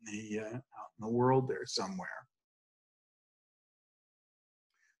in the world there somewhere.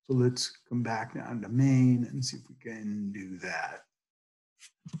 So let's come back down to main and see if we can do that.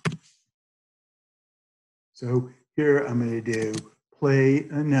 So here I'm going to do play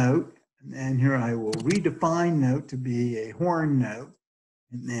a note, and then here I will redefine note to be a horn note,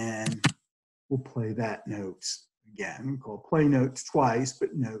 and then we'll play that note again. We call play notes twice,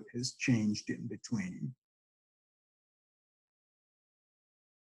 but note has changed in between.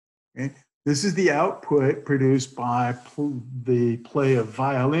 Okay. This is the output produced by the play of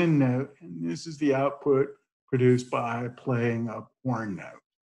violin note, and this is the output produced by playing a horn note.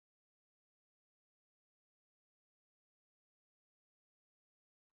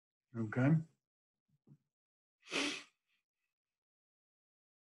 Okay.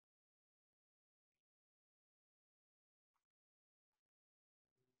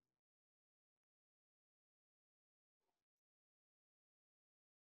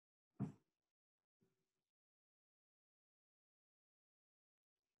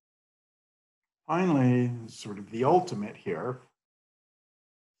 Finally, sort of the ultimate here,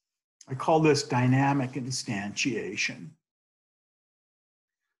 I call this dynamic instantiation.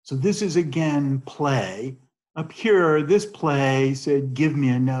 So this is again play. Up here, this play said, give me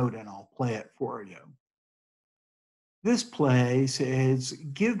a note and I'll play it for you. This play says,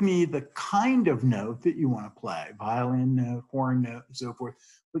 give me the kind of note that you want to play, violin note, horn note, and so forth,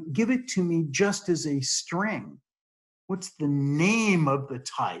 but give it to me just as a string. What's the name of the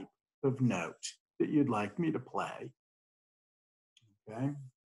type of note that you'd like me to play? Okay.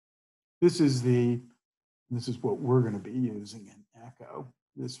 This is what we're going to be using in Echo,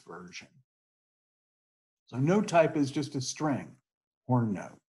 this version. So note type is just a string, horn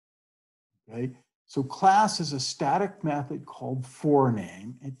note. Okay. So class is a static method called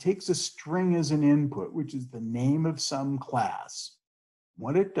forName. It takes a string as an input, which is the name of some class.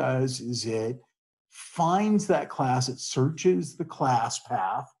 What it does is it finds that class, it searches the class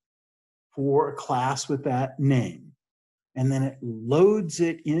path for a class with that name. And then it loads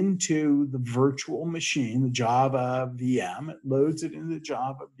it into the virtual machine, the Java VM. It loads it into the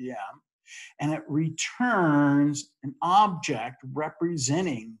Java VM, and it returns an object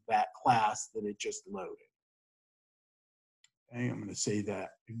representing that class that it just loaded. Okay, I'm going to say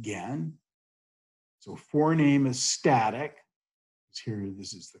that again. So forName is static. Here,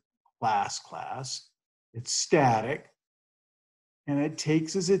 this is the class. It's static. And it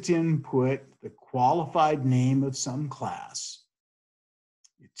takes as its input the qualified name of some class.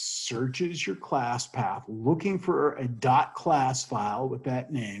 It searches your class path looking for a .class file with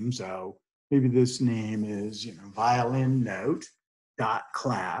that name. So maybe this name is, violin note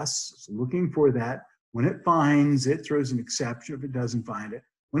 .class. It's looking for that. When it finds it, throws an exception if it doesn't find it.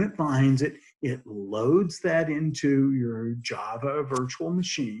 When it finds it, it loads that into your Java virtual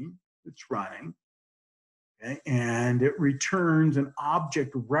machine that's running. Okay, and it returns an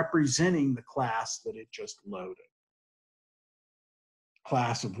object representing the class that it just loaded.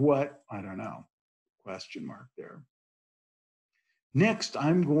 Class of what? I don't know. Question mark there. Next,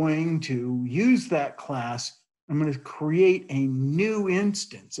 I'm going to use that class. I'm going to create a new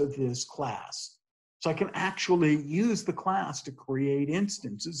instance of this class. So I can actually use the class to create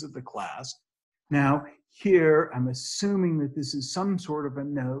instances of the class. Now, here, I'm assuming that this is some sort of a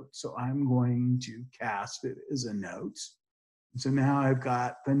note, so I'm going to cast it as a note. So now I've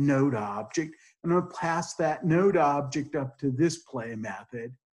got the note object. I'm going to pass that note object up to this play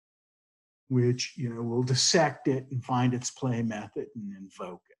method, which will dissect it and find its play method and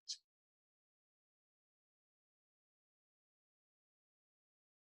invoke it.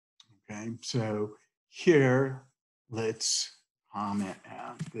 Okay, so here, let's comment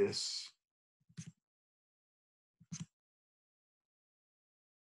out this.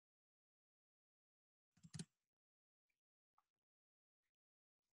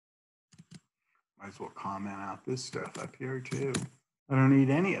 Might as well comment out this stuff up here too. I don't need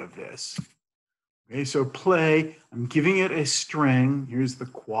any of this. Okay, so play, I'm giving it a string. Here's the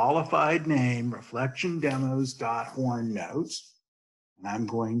qualified name, reflectiondemos.hornnotes. And I'm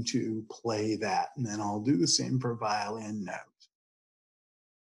going to play that, and then I'll do the same for violin note.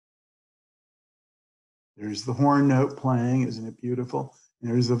 There's the horn note playing, isn't it beautiful? And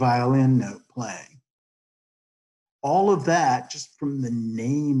there's the violin note playing. All of that just from the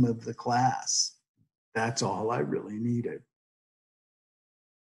name of the class. That's all I really needed.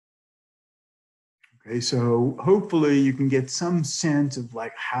 Okay, so hopefully you can get some sense of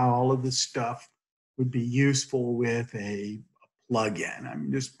like how all of this stuff would be useful with a plugin. I mean,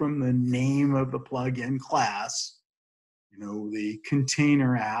 just from the name of the plugin class, the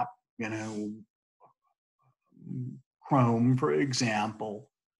container app, Chrome, for example,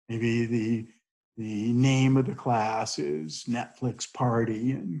 maybe the name of the class is Netflix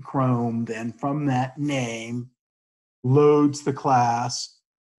Party, and Chrome then from that name loads the class,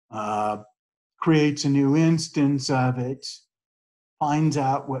 creates a new instance of it, finds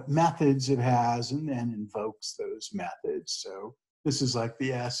out what methods it has, and then invokes those methods. So this is like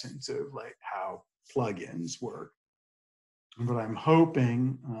the essence of like how plugins work. And what I'm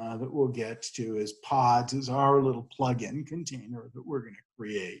hoping that we'll get to is pods is our little plugin container that we're going to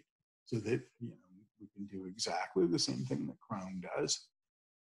create so that we can do exactly the same thing that Chrome does.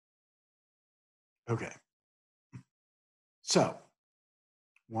 Okay. So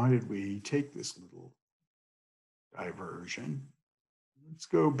why did we take this little diversion? Let's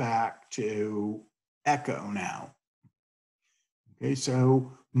go back to Echo now. Okay,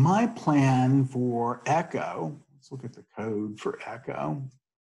 so my plan for Echo, let's look at the code for Echo,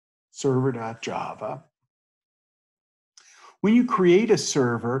 server.java. When you create a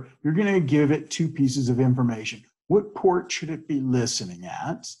server, you're going to give it two pieces of information. What port should it be listening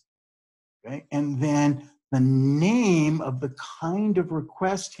at? Okay, and then the name of the kind of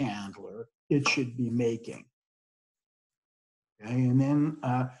request handler it should be making. Okay, and then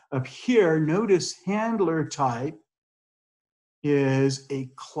up here, notice handler type is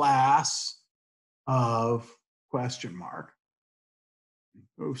a class of question mark.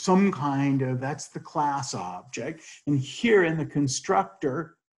 So some kind of, that's the class object. And here in the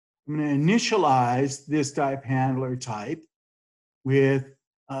constructor, I'm going to initialize this type handler type with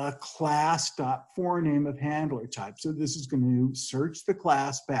a class.forename of handler type. So this is going to search the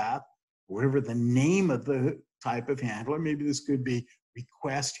class path, whatever the name of the type of handler. Maybe this could be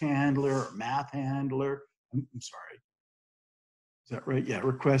request handler or math handler. I'm sorry. Is that right? Yeah,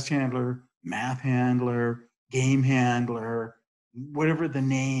 request handler, math handler, game handler, whatever the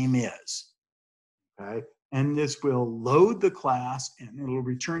name is. Okay, and this will load the class and it'll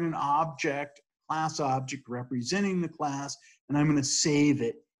return an object, class object representing the class, and I'm going to save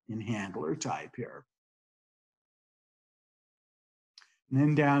it in handler type here. And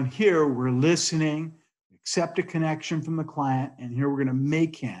then down here, we're listening, accept a connection from the client, and here we're going to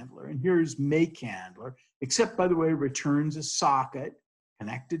make handler. And here's make handler, except by the way, returns a socket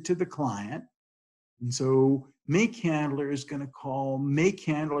connected to the client. And so make handler is going to call make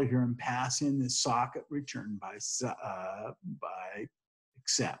handler here and pass in this socket returned by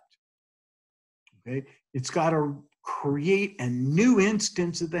accept. Okay, it's got to create a new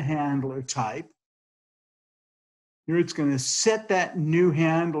instance of the handler type. Here it's going to set that new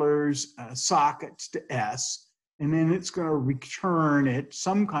handler's sockets to S, and then it's going to return it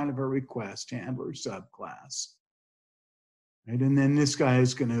some kind of a request handler subclass. Right? And then this guy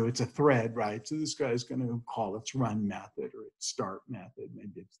is going to, it's a thread, right? So this guy is going to call its run method or its start method.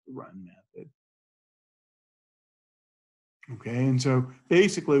 Maybe it's the run method. Okay, and so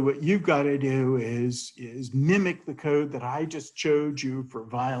basically what you've got to do is mimic the code that I just showed you for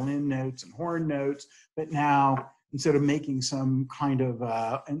violin notes and horn notes, but now instead of making some kind of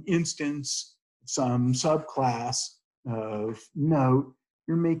an instance, some subclass of note,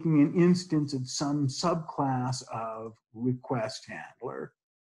 you're making an instance of some subclass of request handler.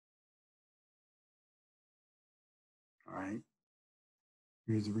 All right.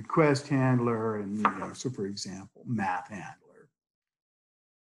 Here's a request handler, and so for example, math handler.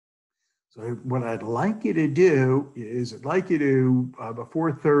 So what I'd like you to do is, I'd like you to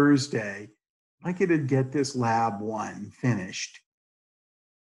before Thursday, I'd like you to get this lab 1 finished.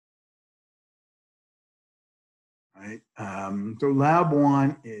 Right. So lab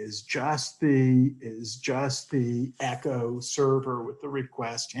 1 is just the echo server with the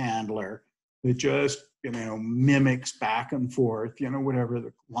request handler that just mimics back and forth whatever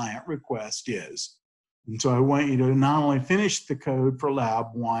the client request is. And so I want you to not only finish the code for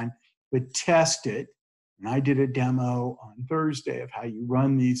lab 1 but test it. And I did a demo on Thursday of how you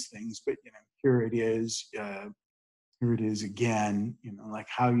run these things, but here it is. Here it is again. Like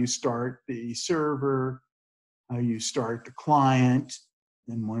how you start the server, how you start the client,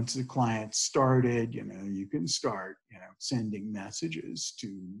 and once the client started, you can start, sending messages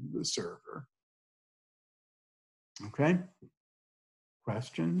to the server. Okay,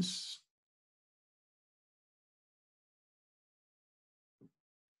 questions?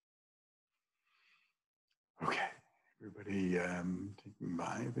 Okay, everybody taking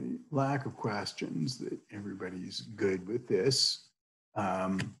by the lack of questions that everybody's good with this.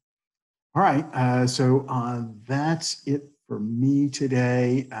 All right, so that's it for me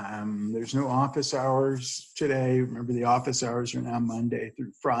today. There's no office hours today. Remember, the office hours are now Monday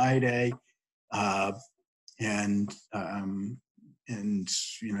through Friday. And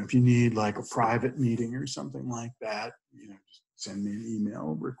if you need like a private meeting or something like that, just send me an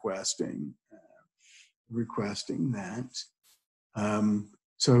email requesting that.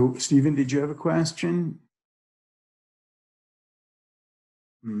 So Stephen, did you have a question?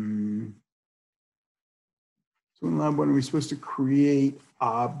 So in lab 1, are we supposed to create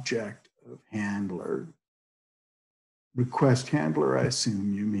object of handler? Request handler, I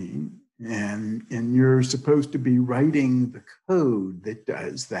assume you mean. And you're supposed to be writing the code that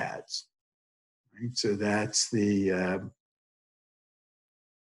does that. Right? So that's the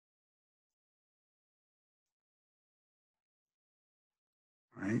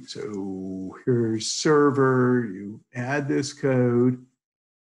right. So here's server, you add this code,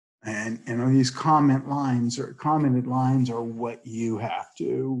 and on these commented lines are what you have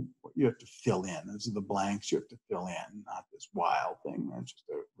to fill in. Those are the blanks you have to fill in, not this wild thing. That's just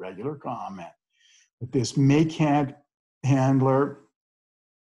a regular comment. But this make handler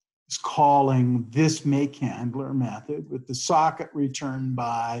is calling this make handler method with the socket returned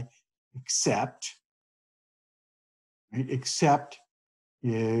by except. Right? Except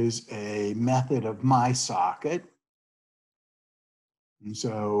is a method of my socket. And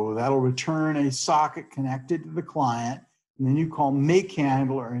so that'll return a socket connected to the client. And then you call make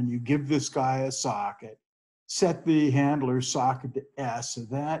handler and you give this guy a socket. Set the handler socket to S. So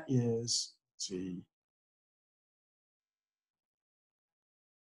that is, let's see,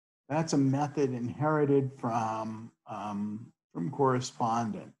 that's a method inherited from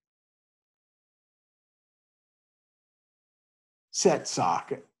correspondent. Set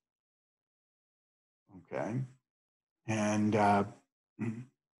socket. Okay. And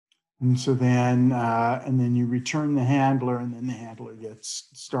so then, and then you return the handler, and then the handler gets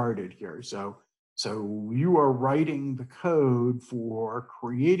started here. So you are writing the code for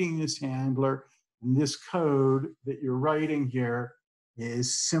creating this handler, and this code that you're writing here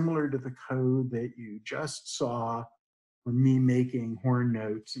is similar to the code that you just saw for me making horn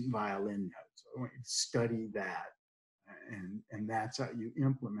notes and violin notes. I want you to study that, and that's how you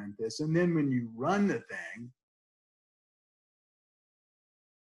implement this. And then when you run the thing,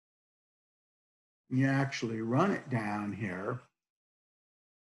 you actually run it down here.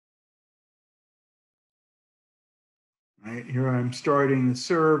 Right here, I'm starting the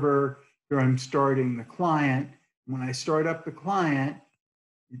server. Here, I'm starting the client. When I start up the client,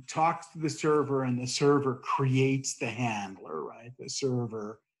 it talks to the server, and the server creates the handler, right? The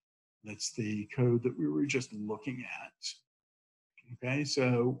server, that's the code that we were just looking at. Okay,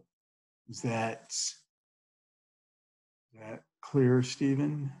 so is that clear,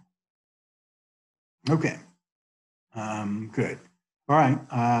 Stephen? Okay, good. All right,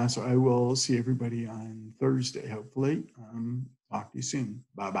 so I will see everybody on Thursday, hopefully. Talk to you soon.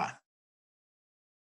 Bye-bye.